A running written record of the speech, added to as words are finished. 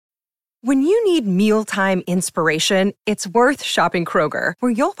When you need mealtime inspiration, it's worth shopping Kroger,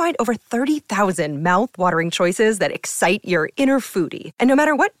 where you'll find over 30,000 mouth-watering choices that excite your inner foodie. And no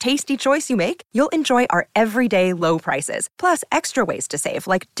matter what tasty choice you make, you'll enjoy our everyday low prices, plus extra ways to save,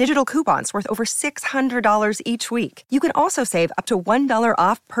 like digital coupons worth over $600 each week. You can also save up to $1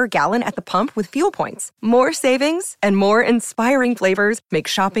 off per gallon at the pump with fuel points. More savings and more inspiring flavors make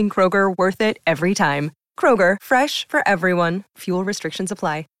shopping Kroger worth it every time. Kroger, fresh for everyone. Fuel restrictions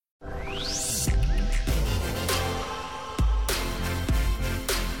apply.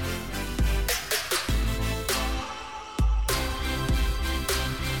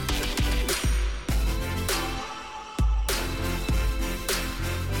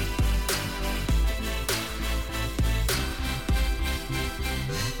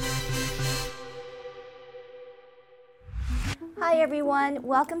 Hi everyone,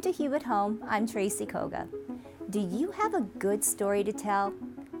 welcome to Hue at Home. I'm Tracy Koga. Do you have a good story to tell?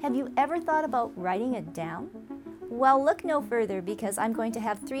 Have you ever thought about writing it down? Well, look no further because I'm going to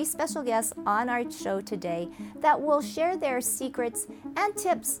have 3 special guests on our show today that will share their secrets and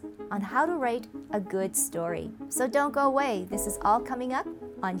tips on how to write a good story. So don't go away. This is all coming up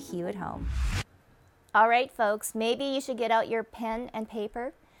on Hue at Home. All right, folks, maybe you should get out your pen and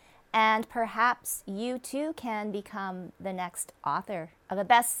paper. And perhaps you too can become the next author of a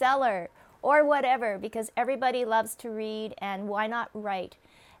bestseller or whatever, because everybody loves to read, and why not write?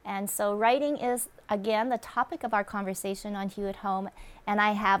 And so writing is, again, the topic of our conversation on Hue at Home. And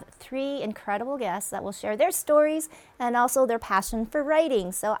I have 3 incredible guests that will share their stories and also their passion for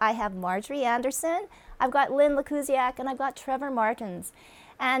writing. So I have Majorie Anderson, I've got Lynn Lakusiak, and I've got Trevor Martens.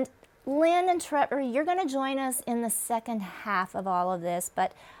 And Lynn and Trevor, you're going to join us in the second half of all of this,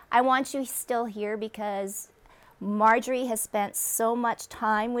 but I want you still here because Marjorie has spent so much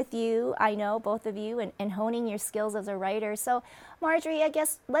time with you, I know, both of you, in honing your skills as a writer. So, Marjorie, I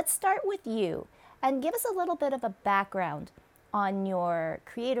guess let's start with you and give us a little bit of a background on your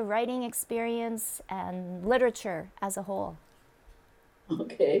creative writing experience and literature as a whole.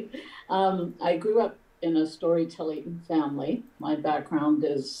 Okay. I grew up in a storytelling family. My background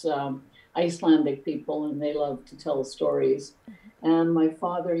is Icelandic people, and they love to tell stories. And my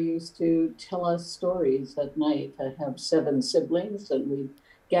father used to tell us stories at night. I have 7 siblings, and we'd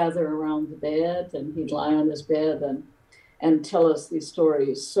gather around the bed, and he'd lie on his bed and tell us these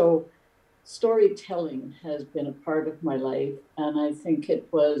stories. So storytelling has been a part of my life, and I think it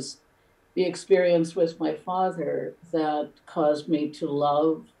was the experience with my father that caused me to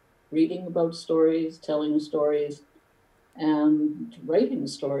love reading about stories, telling stories, and writing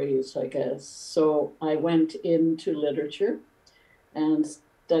stories, I guess. So I went into literature and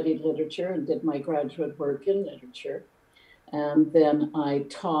studied literature and did my graduate work in literature. And then I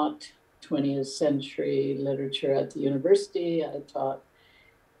taught 20th century literature at the university. I taught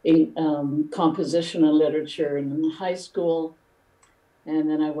composition and literature in high school. And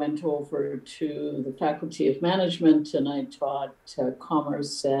then I went over to the Faculty of Management, and I taught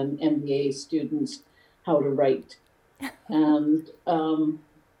commerce and MBA students how to write. And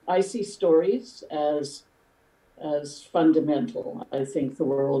I see stories as fundamental. I think the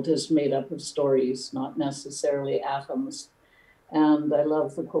world is made up of stories, not necessarily atoms. And I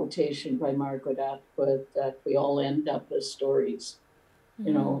love the quotation by Margaret Atwood that we all end up as stories. Mm-hmm.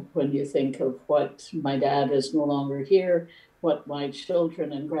 You know, when you think of what my dad is no longer here, what my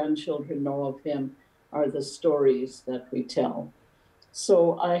children and grandchildren know of him are the stories that we tell.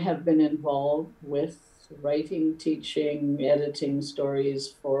 So I have been involved with writing, teaching, editing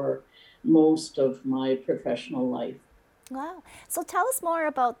stories for most of my professional life. Wow. So tell us more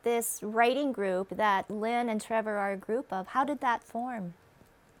about this writing group that Lynn and Trevor are a group of. How did that form?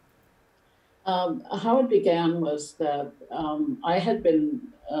 How it began was that I had been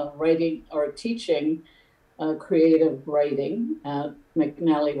writing or teaching creative writing at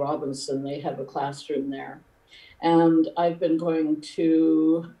McNally Robinson. They have a classroom there. And I've been going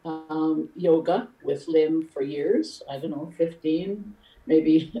to yoga with Lynn for years, I don't know, 15,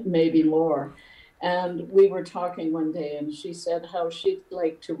 maybe more. And we were talking one day, and she said how she'd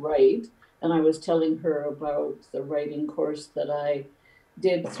like to write. And I was telling her about the writing course that I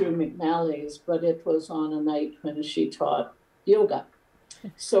did through McNally's, but it was on a night when she taught yoga.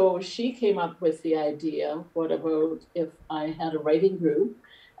 So she came up with the idea, what about if I had a writing group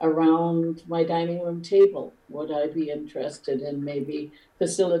around my dining room table? Would I be interested in maybe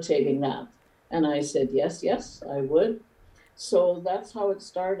facilitating that? And I said, yes, I would. So that's how it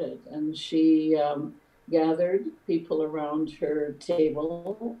started. And she gathered people around her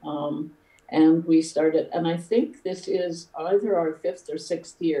table, and we started. And I think this is either our 5th or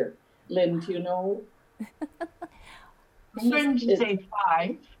 6th year. Lynn, do you know? I'm going to say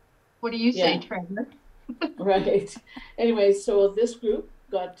 5. What do you say, Yeah. Trevor? Right. Anyway, so this group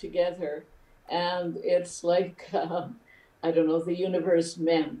got together, and it's like, I don't know, the universe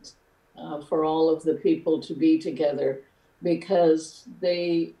meant for all of the people to be together because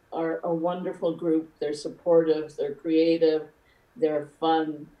they are a wonderful group. They're supportive, they're creative, they're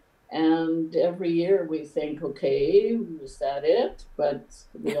fun. And every year we think, okay, is that it? But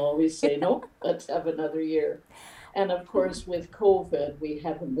we always say, no, let's have another year. And of course, with COVID, we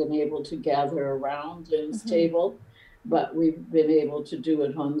haven't been able to gather around Lynn's table, but we've been able to do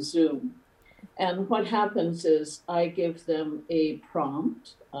it on Zoom. And what happens is I give them a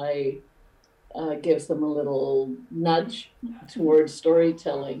prompt. I give them a little nudge towards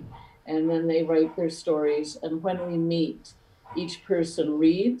storytelling, and then they write their stories. And when we meet, each person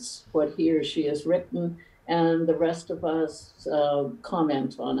reads what he or she has written, and the rest of us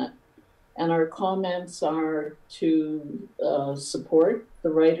comment on it. And our comments are to support the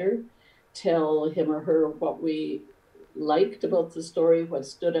writer, tell him or her what we liked about the story, what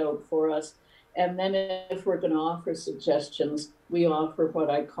stood out for us. And then if we're going to offer suggestions, we offer what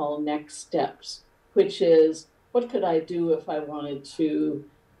I call next steps, which is what could I do if I wanted to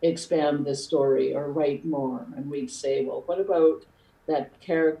expand this story or write more? And we'd say, well, what about that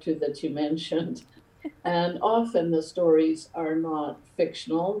character that you mentioned? And often the stories are not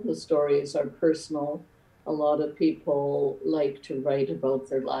fictional, the stories are personal. A lot of people like to write about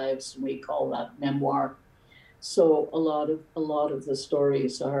their lives, and we call that memoir. So a lot of the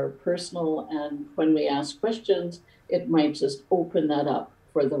stories are personal, and when we ask questions, it might just open that up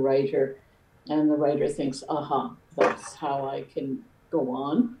for the writer, and the writer thinks, aha, that's how I can go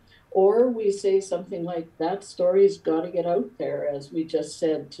on. Or we say something like, that story's got to get out there, as we just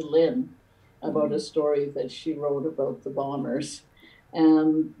said to Lynn about a story that she wrote about the bombers.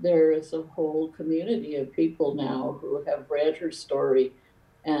 And there is a whole community of people now who have read her story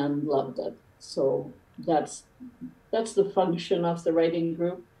and loved it. So that's the function of the writing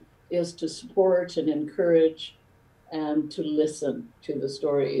group, is to support and encourage and to listen to the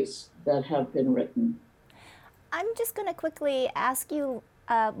stories that have been written. I'm just going to quickly ask you,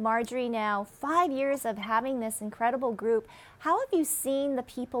 Marjorie, now 5 years of having this incredible group, how have you seen the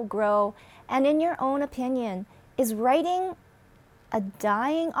people grow? And in your own opinion, is writing a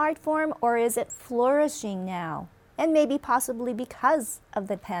dying art form, or is it flourishing now? And maybe possibly because of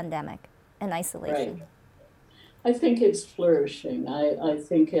the pandemic and isolation. Right. I think it's flourishing. I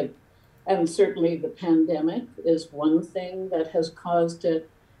think it, and certainly the pandemic is one thing that has caused it,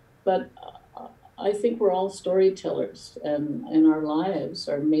 but I think we're all storytellers, and our lives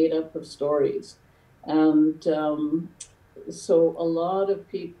are made up of stories. And so a lot of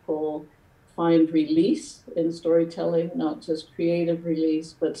people find release in storytelling, not just creative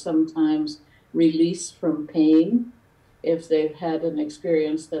release, but sometimes release from pain if they've had an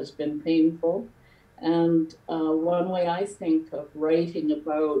experience that's been painful. And one way I think of writing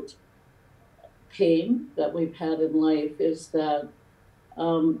about pain that we've had in life is that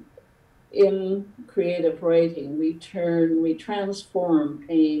in creative writing, we transform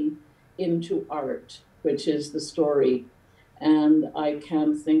pain into art, which is the story. And I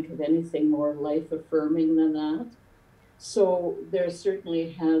can't think of anything more life affirming than that. So there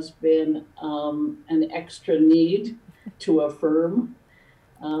certainly has been an extra need to affirm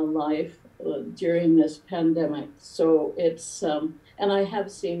life during this pandemic. So it's, and I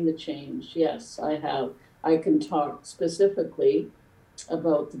have seen the change. Yes, I have. I can talk specifically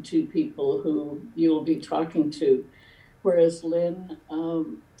about the two people who you'll be talking to. Whereas Lynn,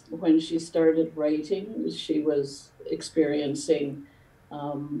 when she started writing, she was experiencing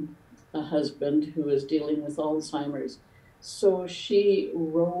a husband who was dealing with Alzheimer's. So she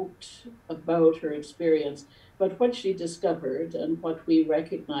wrote about her experience. But what she discovered and what we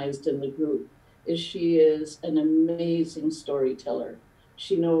recognized in the group is she is an amazing storyteller.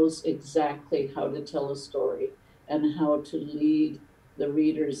 She knows exactly how to tell a story and how to lead the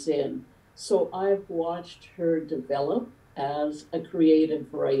readers in. So I've watched her develop as a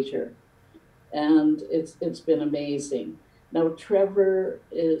creative writer, and it's been amazing. Now Trevor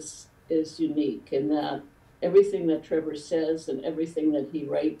is unique in that everything that Trevor says and everything that he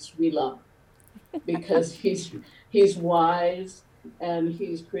writes, we love, because he's wise and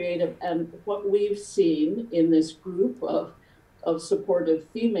he's creative. And what we've seen in this group of supportive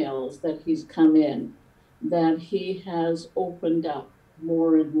females that he's come in, that he has opened up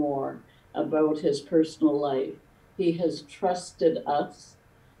more and more about his personal life. He has trusted us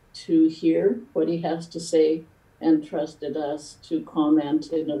to hear what he has to say and trusted us to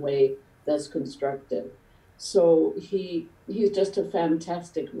comment in a way that's constructive. So he's just a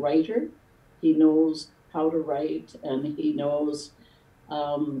fantastic writer. He knows how to write, and he knows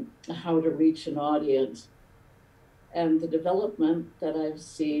how to reach an audience. And the development that I've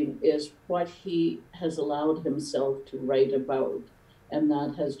seen is what he has allowed himself to write about. And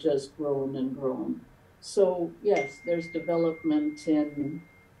that has just grown and grown. So yes, there's development in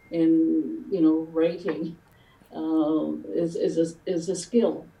writing is a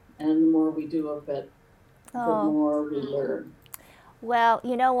skill. And the more we do of it, the more we learn. Well,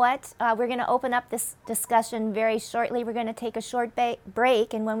 you know what? We're going to open up this discussion very shortly. We're going to take a short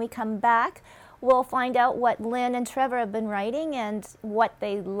break, and when we come back, we'll find out what Lynn and Trevor have been writing and what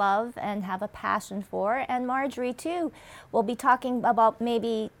they love and have a passion for. And Marjorie, too, will be talking about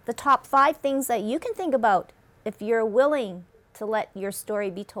maybe the top 5 things that you can think about if you're willing to let your story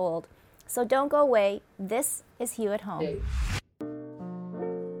be told. So don't go away. This is Hugh at Home. Okay.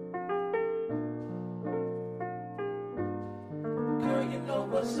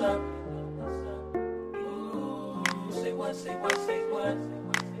 What's up? Ooh, say what, say what, say what?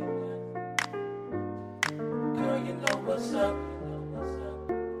 Girl, you know what's up?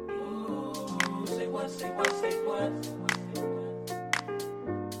 Ooh, say what, say what, say what?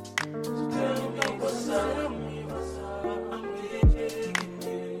 So tell me what's up? I'm begging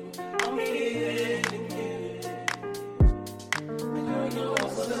you, I'm begging you. Girl, you know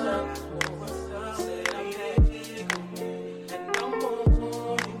what's up? Say I'm begging you, and I'm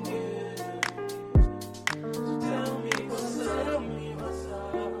wanting you. So tell me what's up? Tell me what's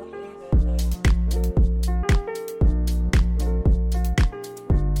up?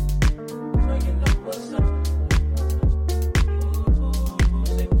 Girl, you know what's up? Ooh,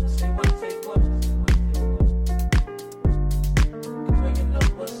 say what, say what, say what? Girl, you know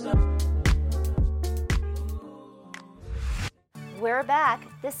what's up? We're back.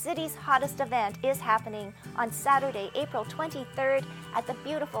 The city's hottest event is happening on Saturday, April 23rd at the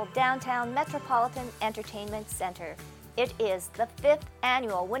beautiful downtown Metropolitan Entertainment Center. It is the 5th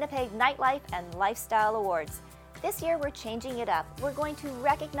annual Winnipeg Nightlife and Lifestyle Awards. This year we're changing it up. We're going to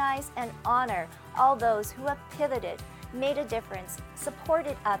recognize and honor all those who have pivoted, made a difference,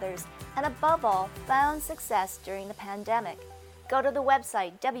 supported others, and above all, found success during the pandemic. Go to the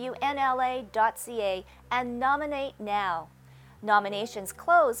website wnla.ca and nominate now. Nominations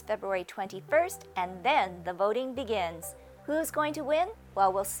close February 21st, and then the voting begins. Who's going to win?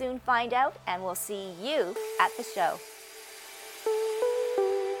 Well, we'll soon find out, and we'll see you at the show.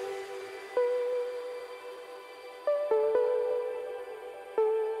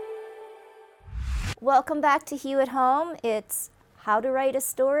 Welcome back to Hugh at Home. It's how to write a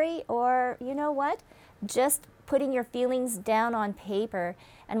story, or you know what? Just putting your feelings down on paper.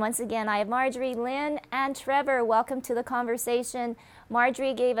 And once again, I have Marjorie, Lynn, and Trevor. Welcome to the conversation.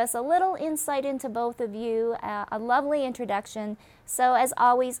 Marjorie gave us a little insight into both of you, a lovely introduction. So as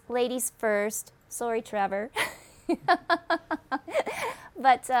always, ladies first. Sorry, Trevor.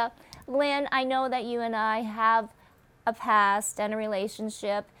 But Lynn, I know that you and I have a past and a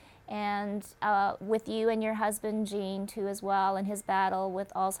relationship, and with you and your husband, Gene, too, as well, and his battle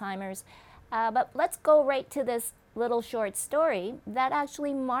with Alzheimer's. But let's go right to this little short story that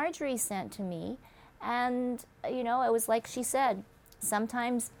actually Marjorie sent to me. And, you know, it was like she said,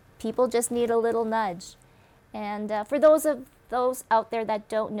 sometimes people just need a little nudge. And for those out there that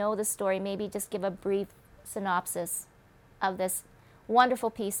don't know the story, maybe just give a brief synopsis of this wonderful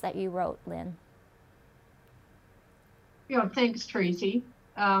piece that you wrote, Lynn. Yeah, thanks, Tracy.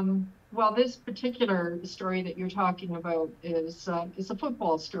 Well, this particular story that you're talking about is a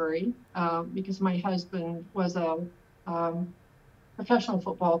football story because my husband was a professional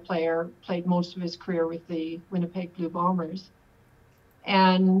football player, played most of his career with the Winnipeg Blue Bombers,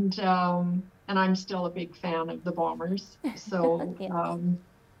 and I'm still a big fan of the Bombers. So Yeah.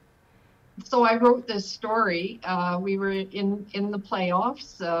 So I wrote this story. We were in the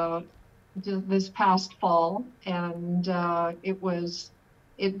playoffs this past fall, and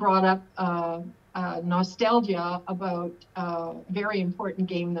it brought up nostalgia about a very important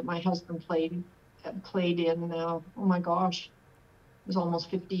game that my husband played in, oh my gosh, it was almost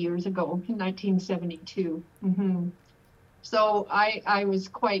 50 years ago, in 1972. Mm-hmm. So I was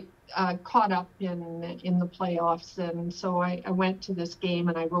quite caught up in the playoffs, and so I went to this game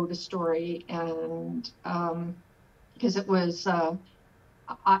and I wrote a story, and because it was,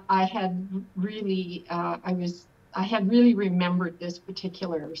 I had really remembered this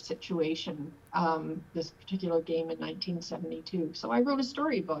particular situation, this particular game in 1972. So I wrote a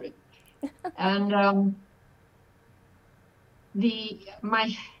story about it. And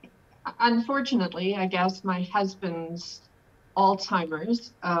unfortunately, I guess my husband's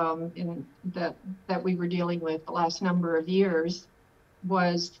Alzheimer's that we were dealing with the last number of years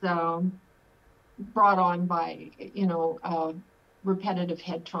was brought on by, repetitive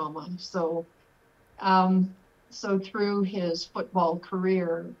head trauma. So so through his football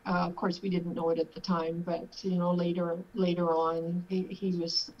career, of course we didn't know it at the time, but later on he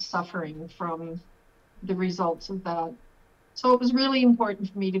was suffering from the results of that. So it was really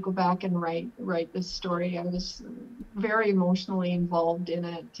important for me to go back and write this story. I was very emotionally involved in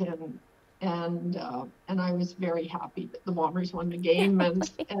it, and I was very happy that the Bombers won the game and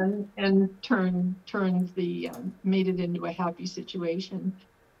made it into a happy situation.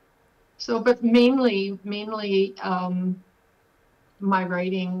 So, but mainly my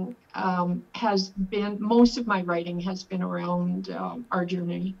writing most of my writing has been around our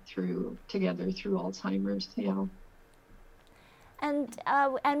journey together through Alzheimer's. Yeah.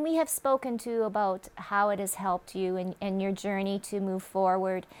 And we have spoken too about how it has helped you in your journey to move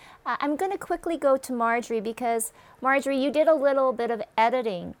forward. I'm going to quickly go to Marjorie, because Marjorie, you did a little bit of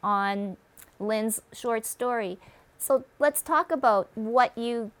editing on Lynn's short story. So let's talk about what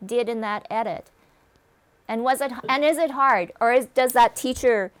you did in that edit. And is it hard, or does that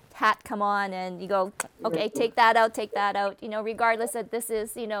teacher hat come on and you go, okay, take that out, regardless that this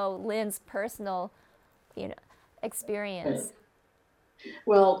is, Lynn's personal, experience. Right.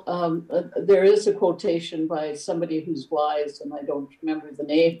 Well, there is a quotation by somebody who's wise, and I don't remember the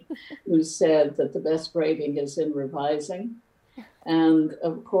name, who said that the best writing is in revising. And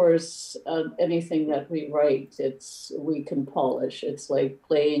of course, anything that we write, we can polish. It's like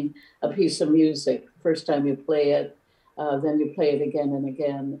playing a piece of music. First time you play it, then you play it again and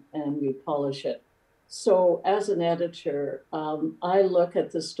again, and you polish it. So as an editor, I look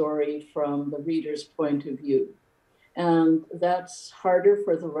at the story from the reader's point of view. And that's harder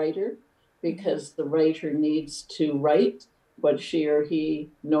for the writer, because the writer needs to write what she or he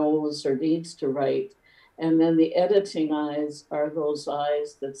knows or needs to write. And then the editing eyes are those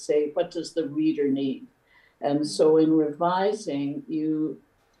eyes that say, what does the reader need? And so in revising, you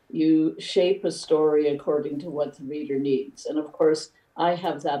shape a story according to what the reader needs. And of course, I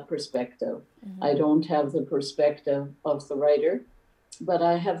have that perspective. Mm-hmm. I don't have the perspective of the writer, but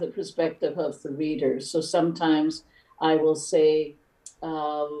I have the perspective of the reader. So sometimes I will say,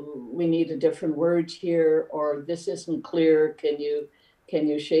 we need a different word here, or this isn't clear. Can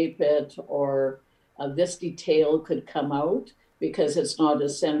you shape it? Or this detail could come out because it's not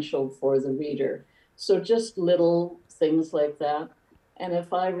essential for the reader. So just little things like that. And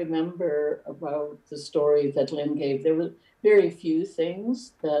if I remember about the story that Lynn gave, there were very few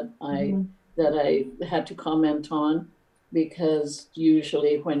things that I had to comment on, because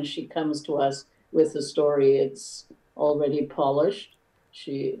usually when she comes to us with a story, it's already polished,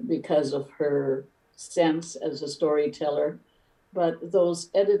 because of her sense as a storyteller. But those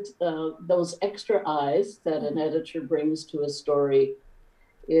extra eyes that an editor brings to a story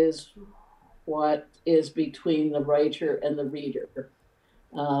is what is between the writer and the reader.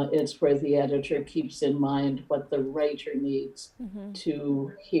 It's where the editor keeps in mind what the writer needs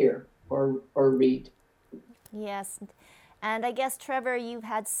to hear or read. Yes. And I guess, Trevor, you've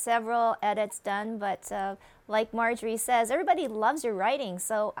had several edits done, but like Marjorie says, everybody loves your writing.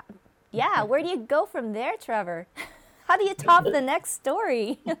 So, yeah, where do you go from there, Trevor? How do you top the next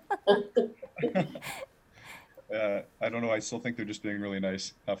story? I don't know. I still think they're just being really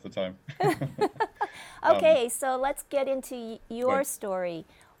nice half the time. Okay, so let's get into your story,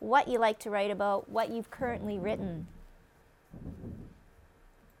 what you like to write about, what you've currently written.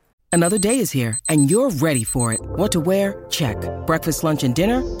 Another day is here, and you're ready for it. What to wear? Check. Breakfast, lunch, and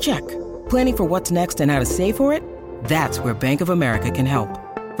dinner? Check. Planning for what's next and how to save for it? That's where Bank of America can help.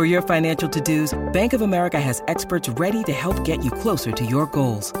 For your financial to-dos, Bank of America has experts ready to help get you closer to your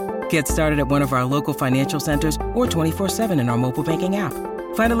goals. Get started at one of our local financial centers or 24/7 in our mobile banking app.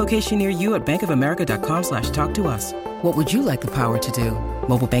 Find a location near you at bankofamerica.com/talktous. What would you like the power to do?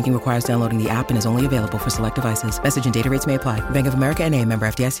 Mobile banking requires downloading the app and is only available for select devices. Message and data rates may apply. Bank of America NA, member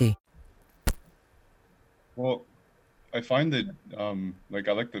FDIC. Well, I find that, I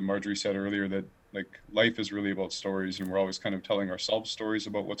like that Marjorie said earlier that life is really about stories, and we're always kind of telling ourselves stories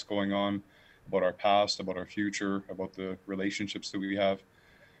about what's going on, about our past, about our future, about the relationships that we have.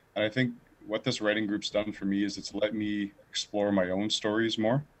 And I think what this writing group's done for me is it's let me explore my own stories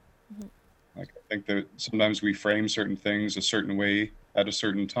more. I think that sometimes we frame certain things a certain way at a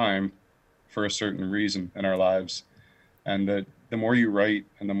certain time for a certain reason in our lives. And that the more you write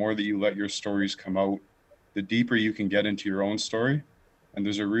and the more that you let your stories come out, the deeper you can get into your own story. And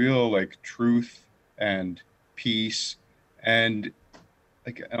there's a real truth and peace and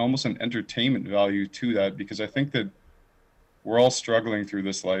almost an entertainment value to that, because I think that we're all struggling through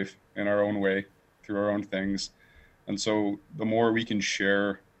this life in our own way, through our own things. And so the more we can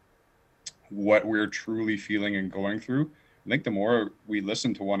share what we're truly feeling and going through, I think the more we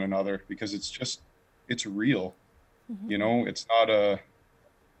listen to one another, because it's real, you know, it's not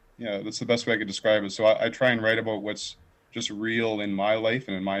yeah, that's the best way I could describe it. So I try and write about what's just real in my life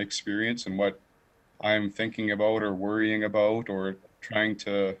and in my experience and what I'm thinking about or worrying about or trying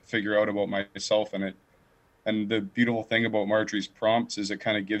to figure out about myself. And the beautiful thing about Marjorie's prompts is it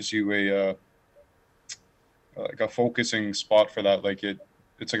kind of gives you like a focusing spot for that. Like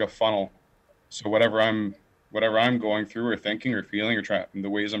it's like a funnel. So whatever I'm going through or thinking or feeling or the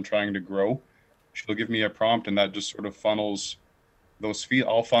ways I'm trying to grow, she'll give me a prompt and that just sort of funnels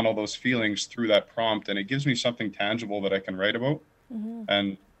I'll funnel those feelings through that prompt, and it gives me something tangible that I can write about.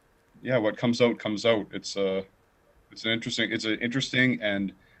 And yeah, what comes out comes out. It's an interesting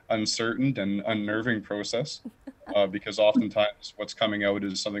and uncertain and unnerving process because oftentimes what's coming out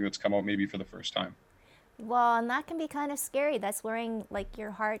is something that's come out maybe for the first time. Well, and that can be kind of scary. That's wearing like your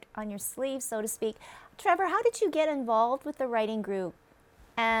heart on your sleeve, so to speak. Trevor, how did you get involved with the writing group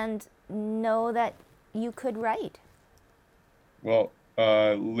and know that you could write? Well,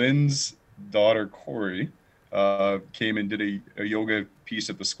 Lynn's daughter, Corey, came and did a yoga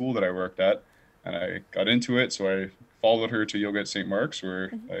piece at the school that I worked at, and I got into it. So I followed her to yoga at St. Mark's,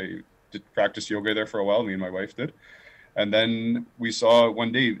 where I did practice yoga there for a while. Me and my wife did. And then we saw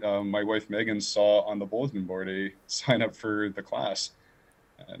one day, my wife Megan saw on the bulletin board a sign up for the class.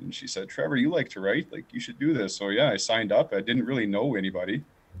 And she said, Trevor, you like to write? Like, you should do this. So yeah, I signed up. I didn't really know anybody.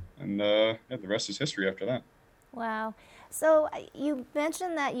 And yeah, the rest is history after that. Wow. So you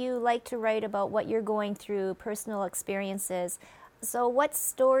mentioned that you like to write about what you're going through, personal experiences. So what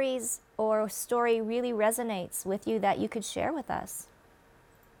stories or story really resonates with you that you could share with us?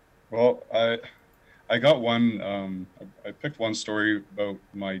 Well, I got one, I picked one story about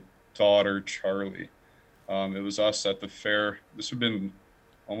my daughter, Charlie. It was us at the fair. This would have been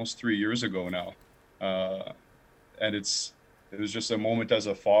almost 3 years ago now. And it was just a moment as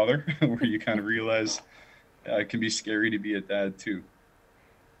a father where you kind of realize it can be scary to be a dad too.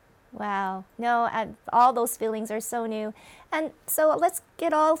 Wow. No, all those feelings are so new. And so let's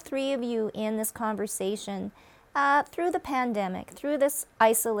get all three of you in this conversation. Through the pandemic, through this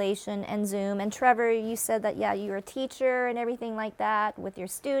isolation and Zoom, and Trevor, you said that, yeah, you're a teacher and everything like that with your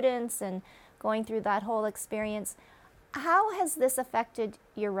students and going through that whole experience. How has this affected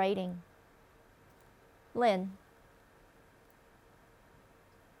your writing? Lynn?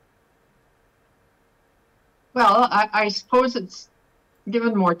 Well, I suppose it's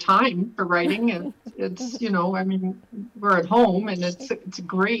given more time for writing. It's, you know, I mean, we're at home and it's a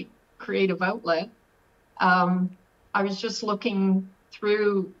great creative outlet. I was just looking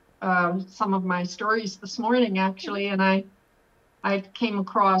through some of my stories this morning, actually, and I came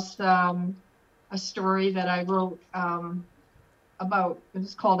across a story that I wrote about. It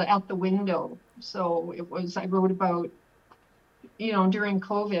was called At the Window. So I wrote about, you know, during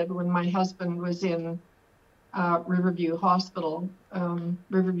COVID when my husband was in Riverview Hospital,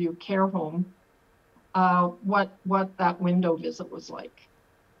 Riverview Care Home, what that window visit was like,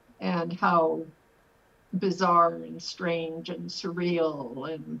 and how bizarre and strange and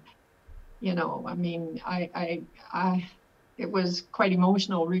surreal, and you know, I mean, it was quite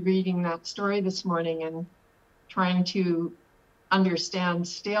emotional rereading that story this morning and trying to understand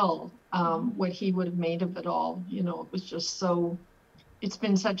still what he would have made of it all. You know, it was just it's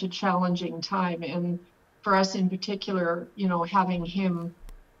been such a challenging time, and for us in particular, you know, having him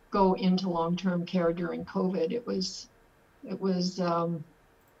go into long-term care during COVID, it was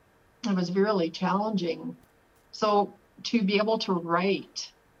really challenging. So to be able to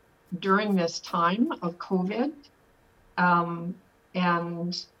write during this time of COVID,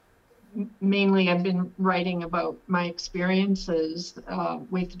 and mainly I've been writing about my experiences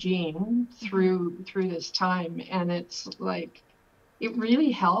with Jean through this time, and it's like, it really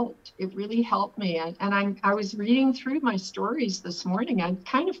helped. It really helped me. And I was reading through my stories this morning. I'd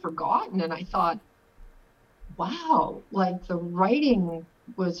kind of forgotten, and I thought, wow, like the writing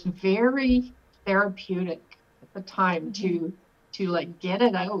was very therapeutic at the time to like get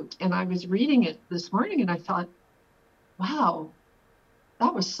it out. And I was reading it this morning and I thought, wow,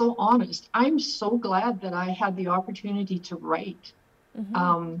 that was so honest. I'm so glad that I had the opportunity to write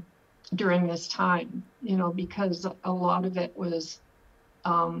during this time, you know, because a lot of it was,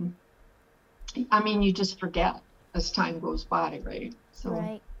 I mean, you just forget as time goes by, right? So.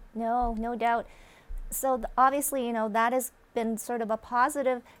 Right. No doubt. So obviously, you know, that has been sort of a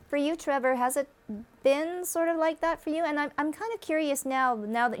positive for you, Trevor. Has it been sort of like that for you? And I'm kind of curious now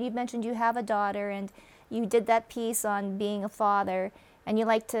that you've mentioned you have a daughter and you did that piece on being a father and you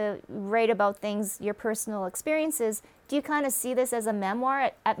like to write about things, your personal experiences. Do you kind of see this as a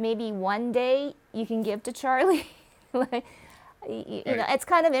memoir at maybe one day you can give to Charlie? Like, you know, it's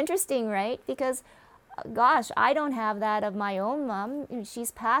kind of interesting, right? Because, gosh, I don't have that of my own mom.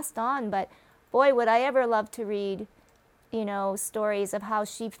 She's passed on, but boy, would I ever love to read, you know, stories of how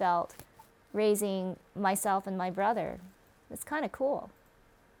she felt raising myself and my brother. It's kind of cool.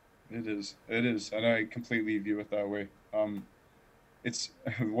 It is, and I completely view it that way. It's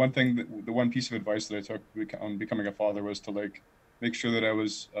one thing that the one piece of advice that I took on becoming a father was to like make sure that I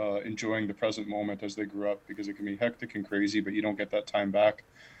was enjoying the present moment as they grew up, because it can be hectic and crazy, but you don't get that time back.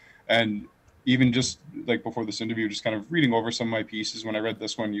 And even just like before this interview, just kind of reading over some of my pieces, when I read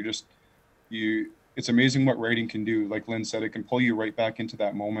this one, you it's amazing what writing can do. Like Lynn said, it can pull you right back into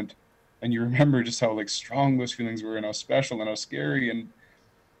that moment, and you remember just how like strong those feelings were and how special and how scary, and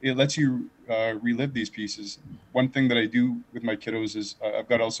it lets you relive these pieces. One thing that I do with my kiddos is I've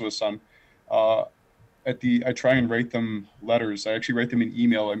got also a son. Uh, I try and write them letters. I actually write them in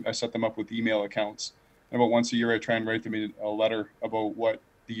email. I set them up with email accounts. And about once a year, I try and write them in a letter about what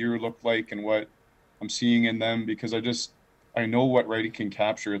the year looked like and what I'm seeing in them, because I know what writing can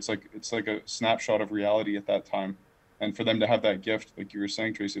capture. It's like a snapshot of reality at that time. And for them to have that gift, like you were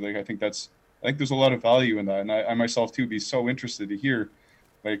saying, Tracy, like I think there's a lot of value in that. And I myself too be so interested to hear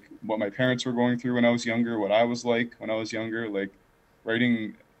like what my parents were going through when I was younger, what I was like when I was younger. Like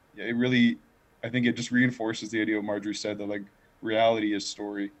writing, it really, I think it just reinforces the idea what Marjorie said, that like reality is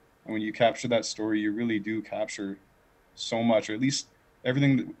story. And when you capture that story, you really do capture so much, or at least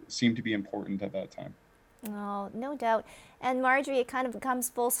everything that seemed to be important at that time. Oh, no doubt. And Marjorie, it kind of comes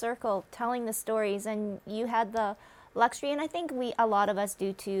full circle, telling the stories, and you had the luxury, and I think a lot of us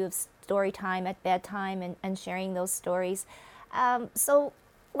do too, of story time at bedtime and sharing those stories. So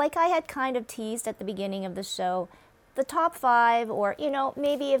like I had kind of teased at the beginning of the show, the top 5, or, you know,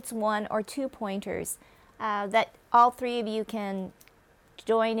 maybe it's 1 or 2 pointers that all 3 of you can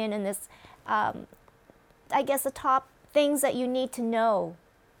join in this, I guess, the top things that you need to know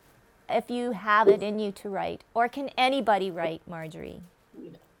if you have it in you to write. Or can anybody write, Marjorie?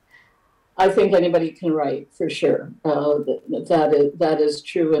 I think anybody can write, for sure. That is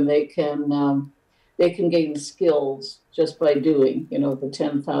true, and they can gain skills just by doing, you know, the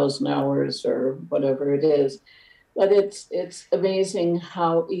 10,000 hours or whatever it is. But it's amazing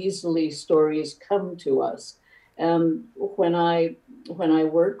how easily stories come to us. And when I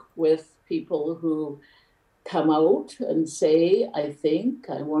work with people who come out and say, I think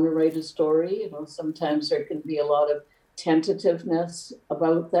I want to write a story, you know, sometimes there can be a lot of tentativeness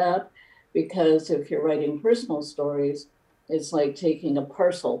about that, because if you're writing personal stories, it's like taking a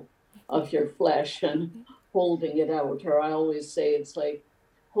parcel of your flesh and holding it out. Or I always say it's like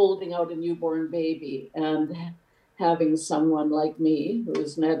holding out a newborn baby and having someone like me,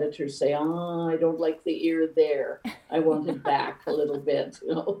 who's an editor, say, I don't like the ear there. I want it back a little bit,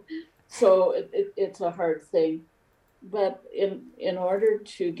 you know. So it's a hard thing. But in order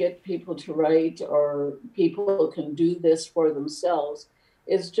to get people to write, or people can do this for themselves,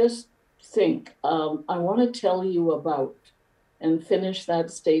 is just think, I want to tell you about, and finish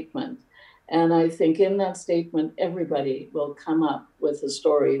that statement. And I think in that statement, everybody will come up with a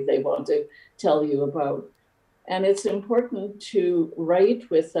story they want to tell you about. And it's important to write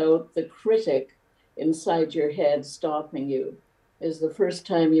without the critic inside your head stopping you. Is the first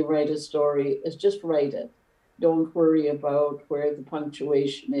time you write a story, is just write it. Don't worry about where the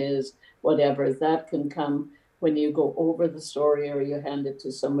punctuation is, whatever. That can come when you go over the story or you hand it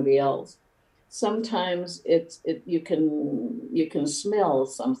to somebody else. Sometimes you can smell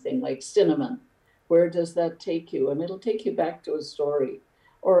something like cinnamon. Where does that take you? And it'll take you back to a story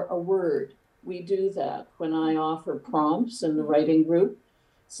or a word. We do that when I offer prompts in the writing group.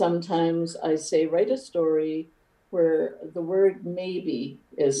 Sometimes I say, write a story where the word maybe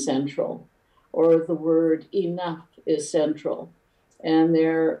is central, or the word enough is central. And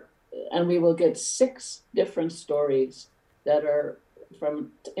we will get 6 different stories that are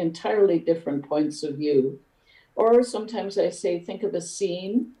from entirely different points of view. Or sometimes I say, think of a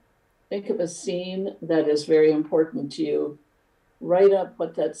scene that is very important to you. Write up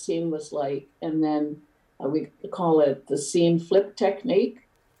what that scene was like, and then we call it the scene flip technique,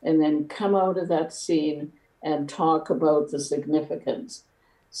 and then come out of that scene and talk about the significance.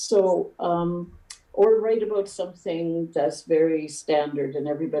 So, or write about something that's very standard in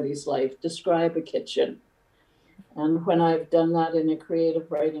everybody's life. Describe a kitchen. And when I've done that in a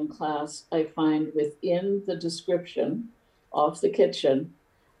creative writing class, I find within the description of the kitchen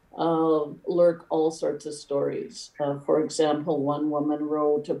lurk all sorts of stories. For example, one woman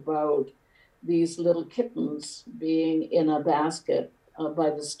wrote about these little kittens being in a basket by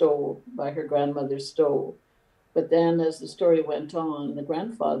the stove, by her grandmother's stove. But then as the story went on, the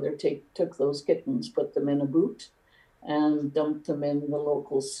grandfather took those kittens, put them in a boot, and dumped them in the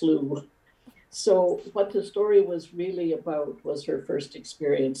local slough. So what the story was really about was her first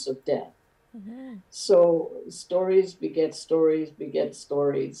experience of death. Mm-hmm. So stories beget stories, beget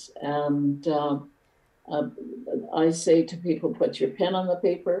stories. And I say to people, put your pen on the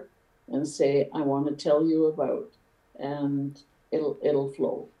paper and say, I want to tell you about, and it'll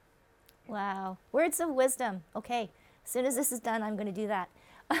flow. Wow. Words of wisdom. Okay. As soon as this is done, I'm going to do that.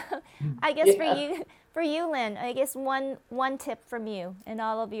 I guess Yeah. for you, Lynn, I guess one tip from you in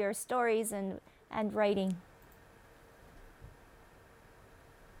all of your stories and writing.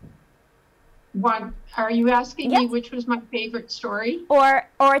 What are you asking me? Yes. Which was my favorite story? Or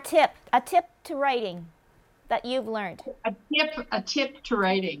a tip to writing that you've learned. A tip to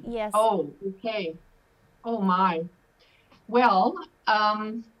writing. Yes. Oh, okay. Oh my. Well,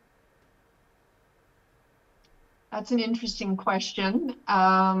 that's an interesting question,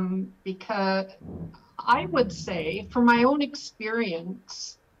 because I would say, from my own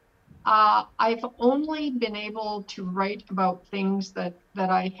experience, I've only been able to write about things that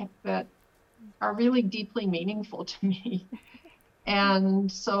are really deeply meaningful to me.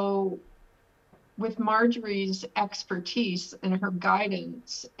 And so with Marjorie's expertise and her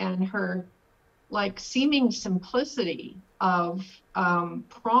guidance and her like seeming simplicity of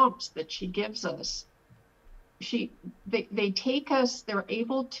prompts that she gives us, they take us, they're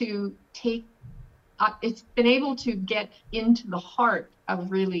able to take, it's been able to get into the heart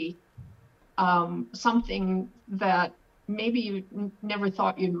of really something that maybe you never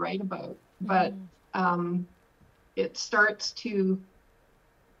thought you'd write about, but it starts to,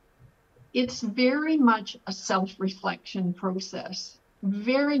 it's very much a self-reflection process,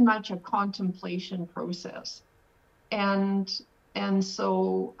 very much a contemplation process. And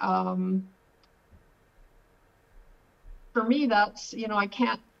so for me, that's, you know, I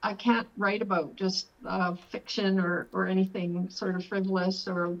can't write about just fiction or anything sort of frivolous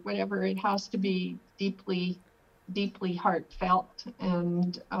or whatever. It has to be deeply heartfelt.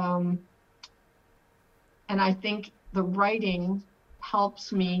 And I think the writing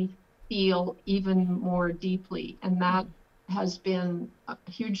helps me feel even more deeply, and that has been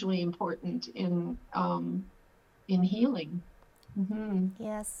hugely important in healing. Mm-hmm.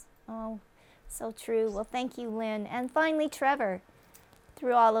 Yes. Oh, so true. Well, thank you, Lynn. And finally, Trevor,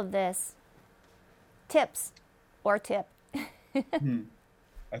 through all of this, tips or tip.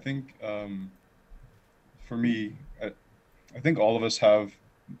 I think for me, I think all of us have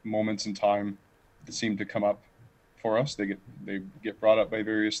moments in time that seem to come up for us. They get brought up by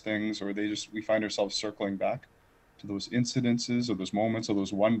various things, or we find ourselves circling back to those incidences or those moments or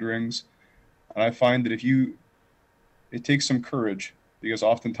those wonderings. And I find that it takes some courage, because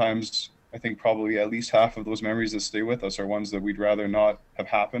oftentimes I think probably at least half of those memories that stay with us are ones that we'd rather not have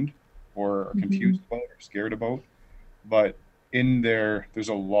happened or are confused about or scared about. But in there's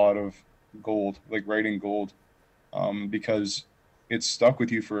a lot of gold, like writing gold, because it's stuck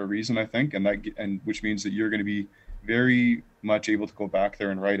with you for a reason, I think, and which means that you're going to be very much able to go back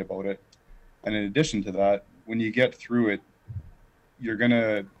there and write about it. And in addition to that, when you get through it, you're going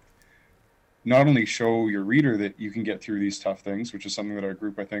to not only show your reader that you can get through these tough things, which is something that our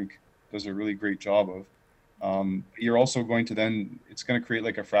group, I think, does a really great job of. You're also going to it's going to create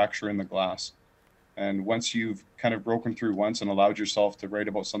like a fracture in the glass. And once you've kind of broken through once and allowed yourself to write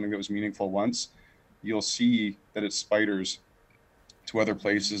about something that was meaningful once, you'll see that it spiders to other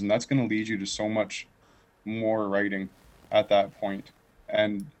places. And that's going to lead you to so much more writing at that point.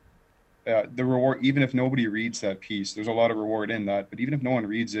 And the reward, even if nobody reads that piece, there's a lot of reward in that. But even if no one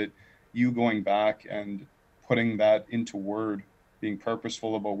reads it, you going back and putting that into word, being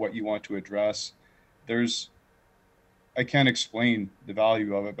purposeful about what you want to address, I can't explain the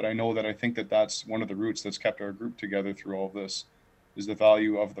value of it, but I know that I think that that's one of the roots that's kept our group together through all of this, is the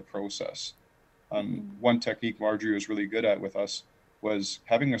value of the process. One technique Marjorie was really good at with us was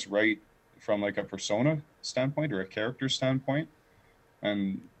having us write from like a persona standpoint or a character standpoint.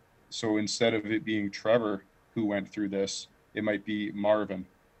 And so instead of it being Trevor who went through this, it might be Marvin.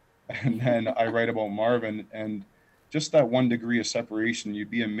 And then I write about Marvin, and just that 1 degree of separation,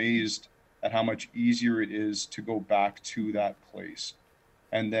 you'd be amazed at how much easier it is to go back to that place.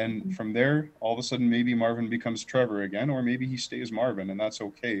 And then from there, all of a sudden, maybe Marvin becomes Trevor again, or maybe he stays Marvin, and that's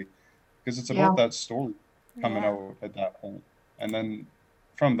okay, because it's about that story coming out at that point. And then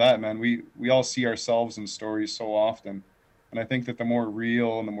from that, man, we all see ourselves in stories so often. And I think that the more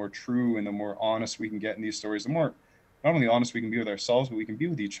real and the more true and the more honest we can get in these stories, the more not only honest we can be with ourselves, but we can be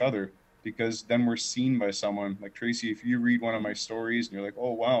with each other, because then we're seen by someone. Like Tracy, if you read one of my stories and you're like,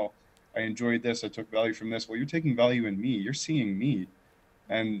 oh, wow, I enjoyed this, I took value from this. Well, you're taking value in me, you're seeing me.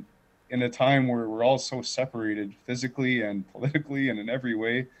 And in a time where we're all so separated physically and politically and in every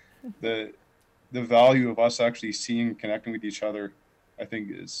way, the value of us actually seeing, connecting with each other, I think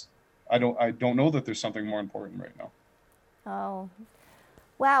is, I don't know that there's something more important right now. Oh,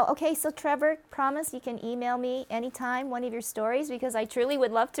 wow. Okay, so Trevor, promise you can email me anytime one of your stories, because I truly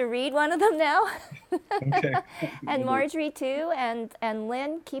would love to read one of them now. Okay. And Marjorie too, and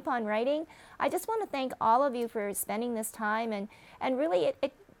Lynn, keep on writing. I just want to thank all of you for spending this time, and really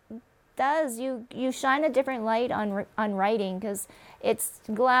it does, you shine a different light on writing, because it's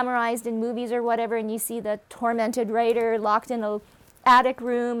glamorized in movies or whatever, and you see the tormented writer locked in a attic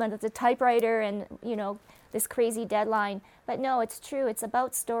room and it's a typewriter and, you know, this crazy deadline. But no, it's true. It's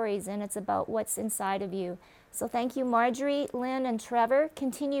about stories, and it's about what's inside of you. So thank you, Marjorie, Lynn, and Trevor.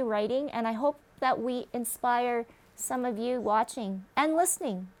 Continue writing, and I hope that we inspire some of you watching and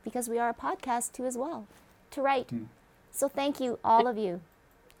listening, because we are a podcast too as well, to write. So thank you, all of you.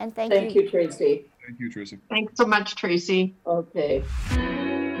 And thank you, Tracy. Thank you, Tracy. Thanks so much, Tracy. Okay.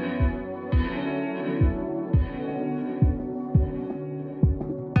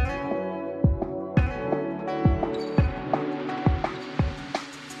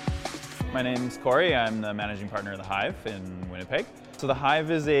 My name's Corey. I'm the managing partner of the Hive in Winnipeg. So the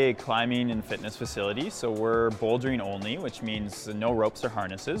Hive is a climbing and fitness facility. So we're bouldering only, which means no ropes or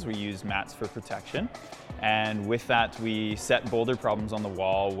harnesses. We use mats for protection. And with that, we set boulder problems on the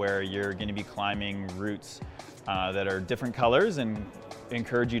wall where you're going to be climbing routes that are different colors and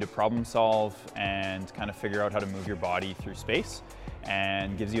encourage you to problem solve and kind of figure out how to move your body through space,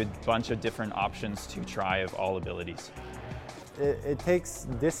 and gives you a bunch of different options to try of all abilities. It takes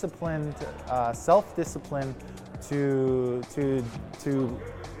discipline, self-discipline to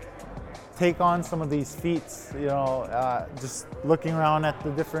take on some of these feats. You know, just looking around at the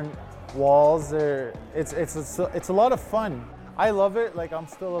different walls. It's a lot of fun. I love it. Like, I'm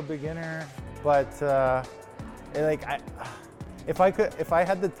still a beginner, but if I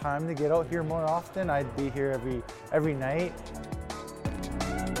had the time to get out here more often, I'd be here every night.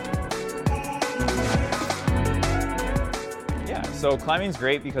 So climbing's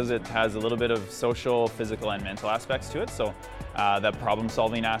great because it has a little bit of social, physical, and mental aspects to it. So that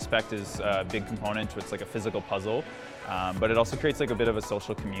problem-solving aspect is a big component to it. It's like a physical puzzle, but it also creates like a bit of a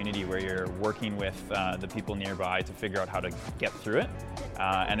social community where you're working with the people nearby to figure out how to get through it.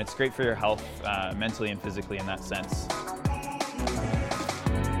 And it's great for your health, mentally and physically in that sense.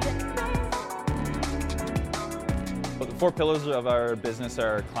 But the 4 pillars of our business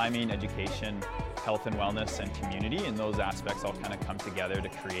are climbing, education, health and wellness, and community, and those aspects all kind of come together to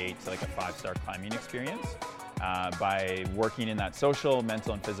create like a 5-star climbing experience by working in that social,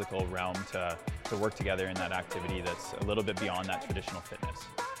 mental, and physical realm to work together in that activity that's a little bit beyond that traditional fitness.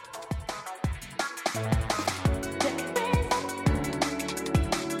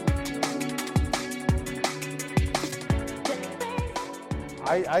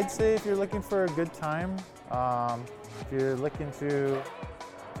 I'd say if you're looking for a good time, if you're looking to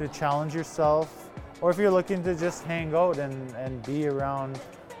challenge yourself, or if you're looking to just hang out and be around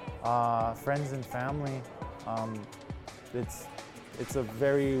friends and family, it's a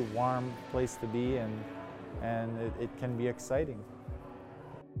very warm place to be, and it can be exciting.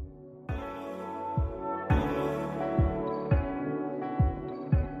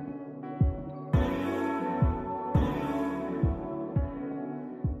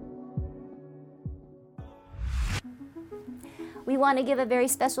 We want to give a very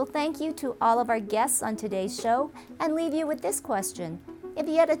special thank you to all of our guests on today's show and leave you with this question. If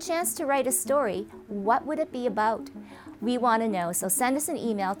you had a chance to write a story, what would it be about? We want to know, so send us an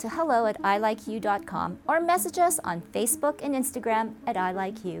email to hello@ilikeyou.com or message us on Facebook and Instagram at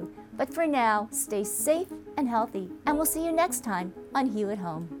ilikeyou. But for now, stay safe and healthy, and we'll see you next time on Hugh at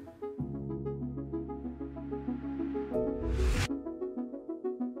Home.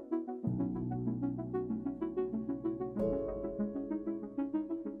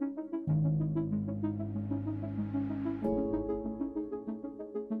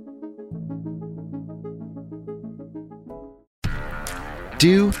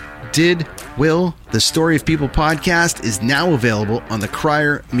 Do, Did, Will, the Story of People podcast is now available on the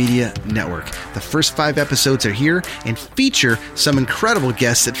Crier Media Network. The first 5 episodes are here and feature some incredible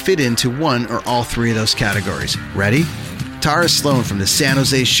guests that fit into one or all 3 of those categories. Ready? Tara Sloan from the San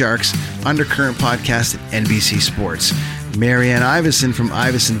Jose Sharks Undercurrent podcast at NBC Sports. Marianne Iveson from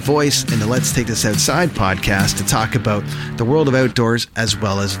Iveson Voice and the Let's Take This Outside podcast to talk about the world of outdoors as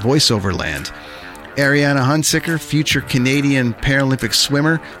well as voiceover land. Ariana Hunsicker, future Canadian Paralympic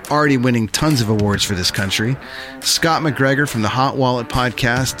swimmer, already winning tons of awards for this country. Scott McGregor from the Hot Wallet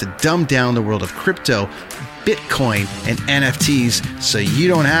podcast to dumb down the world of crypto, Bitcoin, and NFTs so you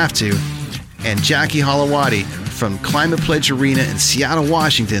don't have to. And Jackie Holowati from Climate Pledge Arena in Seattle,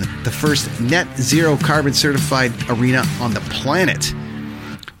 Washington, the first net zero carbon certified arena on the planet.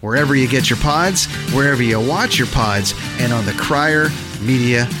 Wherever you get your pods, wherever you watch your pods, and on the Crier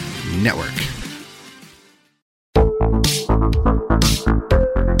Media Network.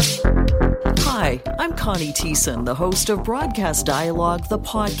 Hi, I'm Connie Thiessen, the host of Broadcast Dialogue, the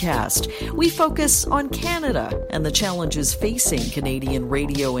podcast. We focus on Canada and the challenges facing Canadian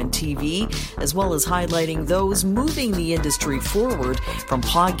radio and TV, as well as highlighting those moving the industry forward from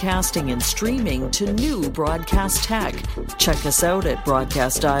podcasting and streaming to new broadcast tech. Check us out at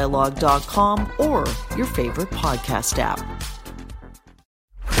broadcastdialogue.com or your favorite podcast app.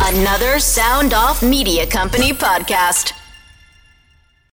 Another Sound Off Media Company podcast.